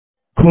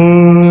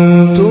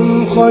كنتم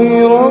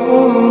خير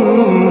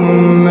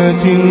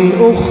أمة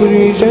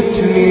أخرجت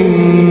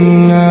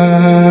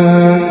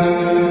للناس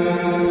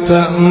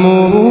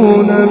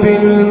تأمرون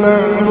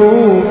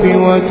بالمعروف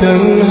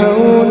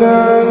وتنهون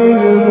عن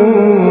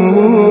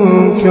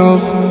المنكر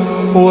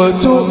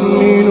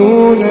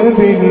وتؤمنون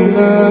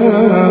بالله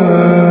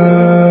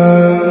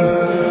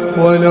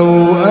ولو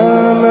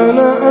آمن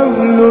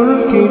أهل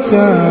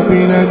الكتاب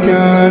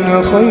لكان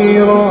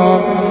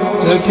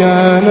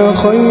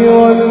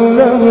خيرا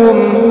لهم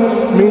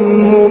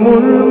منهم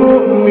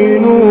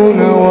المؤمنون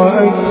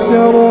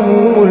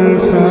وأكثرهم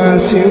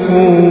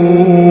الفاسقون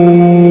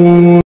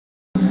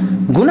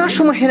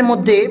গুনাহসমূহের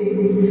মধ্যে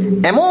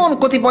এমন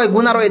কতিপয়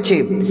গুনাহ রয়েছে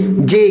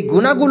যে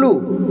গুনাহগুলো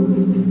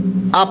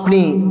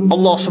আপনি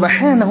আল্লাহ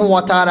সুবহানাহু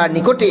ওয়া তাআলার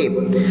নিকটে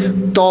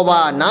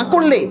তওবা না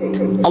করলে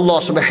আল্লাহ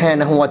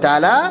সুবহানাহু ওয়া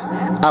তাআলা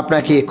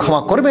আপনাকে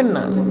ক্ষমা করবেন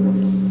না।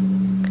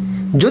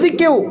 যদি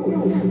কেউ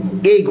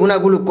এই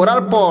গুনাহগুলো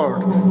করার পর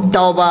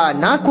তওবা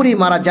না করে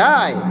মারা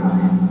যায়,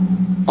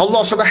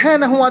 আল্লাহ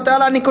সুবহানাহু ওয়া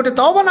তাআলার নিকটে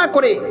তওবা না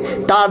করে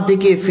তার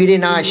দিকে ফিরে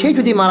না সে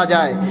যদি মারা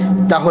যায়,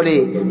 তাহলে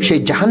সে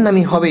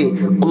জাহান্নামী হবে।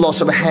 আল্লাহ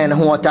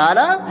সুবহানাহু ওয়া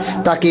তাআলা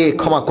তাকে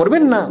ক্ষমা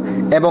করবেন না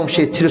এবং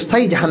সে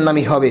চিরস্থায়ী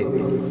জাহান্নামী হবে।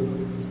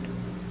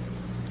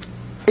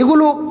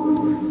 এগুলো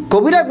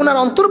কবিরা গুনার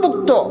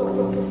অন্তর্ভুক্ত,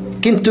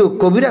 কিন্তু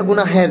কবিরা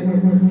গুনাহের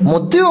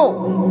মধ্যেও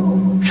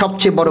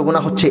সবচেয়ে বড়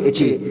গুনাহ হচ্ছে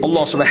এটি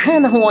আল্লাহ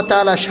সুবহানাহু ওয়া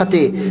তাআলার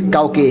সাথে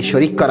কাউকে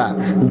শরীক করা,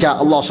 যা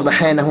আল্লাহ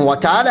সুবহানাহু ওয়া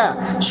তাআলা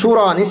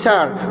সূরা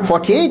নিসার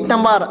 48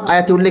 নম্বর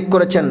আয়াতে উল্লেখ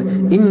করেছেন,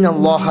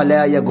 ইন্নাল্লাহা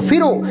লা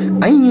ইয়াগফিরু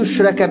আন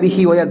ইউশরাকা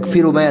বিহি ওয়া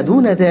ইয়াগফিরু মা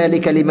দুনা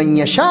যালিকা লিমান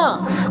ইয়াশা।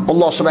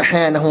 আল্লাহ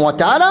সুবহানাহু ওয়া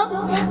তাআলা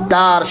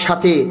তার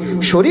সাথে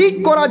শরীক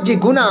করার যে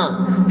গুনাহ,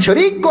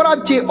 শরীক করার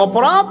যে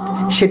অপরাধ,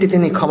 সেটি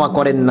তিনি ক্ষমা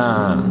করেন না।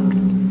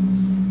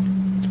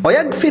 ওয়া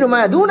ইয়াগফিরু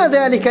মা দুনা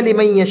যালিকা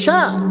লিমান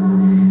ইয়াশা।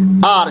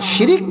 আর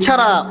শিরিক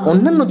ছাড়া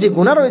অন্যান্য যে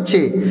গুনাহ রয়েছে,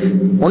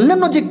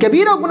 অন্যান্য যে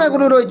কবিরা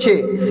গুনাহগুলো রয়েছে,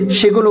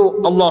 সেগুলো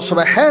আল্লাহ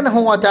সুবহানাহু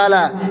ওয়া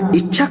তাআলা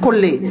ইচ্ছা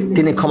করলে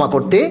তিনি ক্ষমা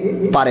করতে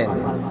পারেন।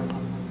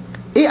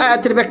 এই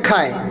আয়াতের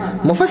ব্যাখ্যায়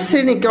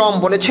মুফাসসিরিন কিরাম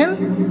বলেছেন,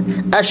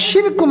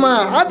 আশ-শিরকু মা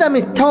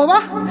আদামিত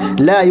তাওবাহ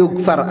লা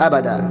ইউগফার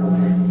আবাদা।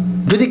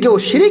 যদি কেউ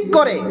শিরিক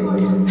করে,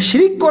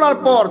 শিরিক করার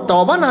পর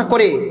তওবা না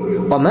করে,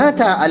 ওয়া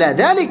মাতা আলা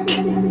যালিক,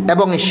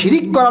 এবং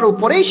শিরিক করার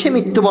উপরেই সে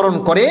মৃত্যুবরণ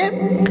করে,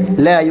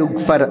 লা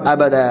ইউগফার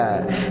আবাদা,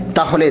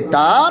 তাহলে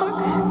তার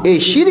এই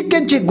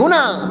শিরকের যে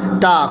গুনাহ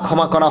তা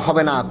ক্ষমা করা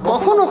হবে না,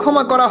 কখনো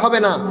ক্ষমা করা হবে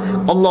না।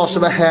 আল্লাহ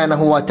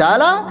সুবহানাহু ওয়া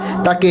তাআলা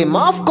তাকে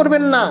মাফ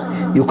করবেন না।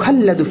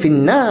 ইউখাল্লাদু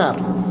ফিন্নার,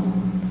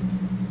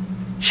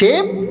 সে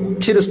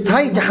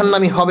চিরস্থায়ী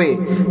জাহান্নামী হবে,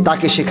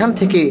 তাকে সেখান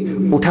থেকে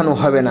উঠানো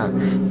হবে না।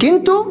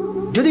 কিন্তু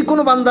যদি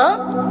কোনো বান্দা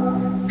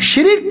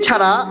শিরিক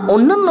ছাড়া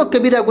অন্যান্য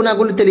কবিরা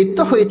গুনাহগুলিতে লিপ্ত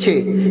হয়েছে,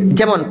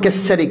 যেমন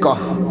কেসসারিকহ,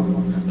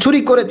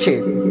 চুরি করেছে,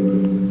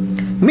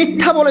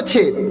 মিথ্যা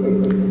বলেছে,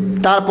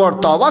 তারপর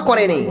তওবা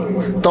করেনি,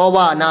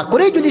 তওবা না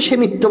করে যদি সে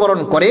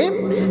মৃত্যুবরণ করে,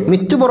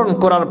 মৃত্যুবরণ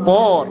করার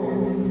পর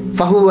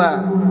ফাহুয়া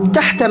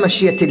তাহতা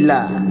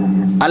মাশিয়াতিল্লাহ,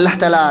 আল্লাহ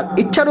তাআলার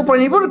ইচ্ছার উপর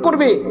নির্ভর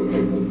করবে।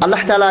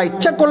 আল্লাহ তাআলা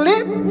ইচ্ছা করলে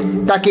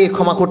তাকে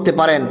ক্ষমা করতে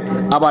পারেন,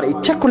 আবার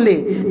ইচ্ছা করলে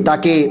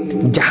তাকে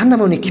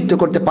জাহান্নামে নিক্ষিপ্ত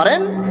করতে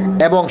পারেন,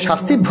 এবং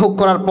শাস্তি ভোগ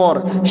করার পর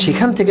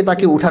সেখান থেকে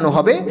তাকে উঠানো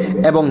হবে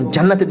এবং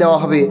জান্নাতে দেওয়া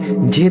হবে,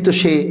 যেহেতু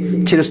সে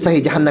চিরস্থায়ী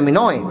জাহান্নামী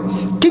নয়।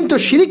 কিন্তু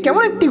শিরিক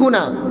এমন একটি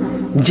গুনাহ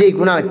যে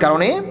গুনার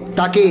কারণে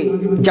তাকে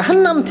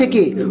জাহান্নাম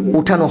থেকে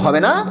উঠানো হবে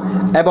না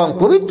এবং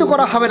পবিত্র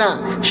করা হবে না,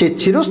 সে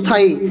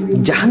চিরস্থায়ী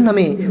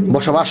জাহান্নামে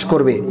বসবাস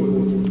করবে।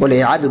 বলে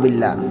আযু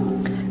বিল্লাহ।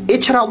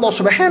 এছাড়া আল্লাহ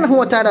সুবহানাহু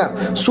ওয়া তাআলা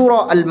সূরা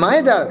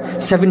আল-মায়েদার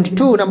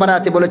 72 নম্বর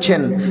আয়াতে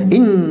বলেছেন,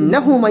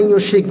 ইন্নাহু মান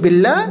ইউশরিক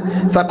বিল্লাহ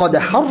ফাকাদ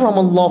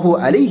হারামাল্লাহু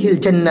আলাইহিল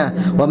জান্নাহ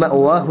ওয়া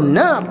মাওয়াহুন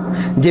নার।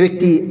 যে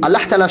ব্যক্তি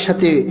আল্লাহ তাআলার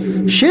সাথে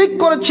শিরক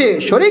করেছে,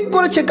 শরীক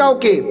করেছে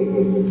কাউকে,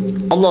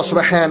 আল্লাহ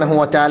সুবহানাহু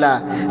ওয়া তাআলা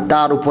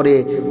তার উপরে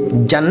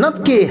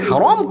জান্নাতকে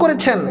হারাম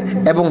করেছেন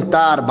এবং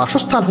তার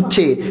বাসস্থান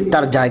হচ্ছে,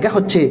 তার জায়গা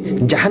হচ্ছে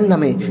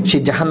জাহান্নামে, সে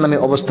জাহান্নামে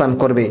অবস্থান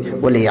করবে।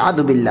 বলে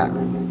আযু বিল্লাহ।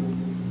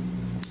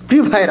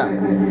 প্রিয় ভাইরা,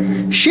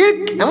 শিরক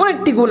এমন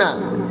একটি গুনাহ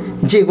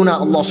যে গুনাহ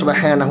আল্লাহ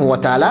সুবহানাহু ওয়া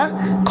তাআলা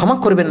ক্ষমা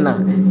করবেন না।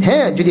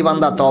 হ্যাঁ, যদি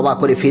বান্দা তওবা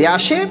করে ফিরে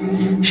আসে,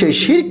 সেই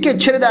শিরককে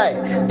ছেড়ে দেয়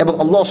এবং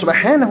আল্লাহ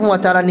সুবহানাহু ওয়া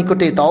তাআলার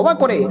নিকটে তওবা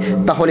করে,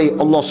 তাহলে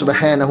আল্লাহ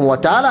সুবহানাহু ওয়া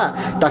তাআলা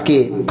তাকে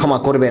ক্ষমা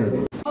করবেন।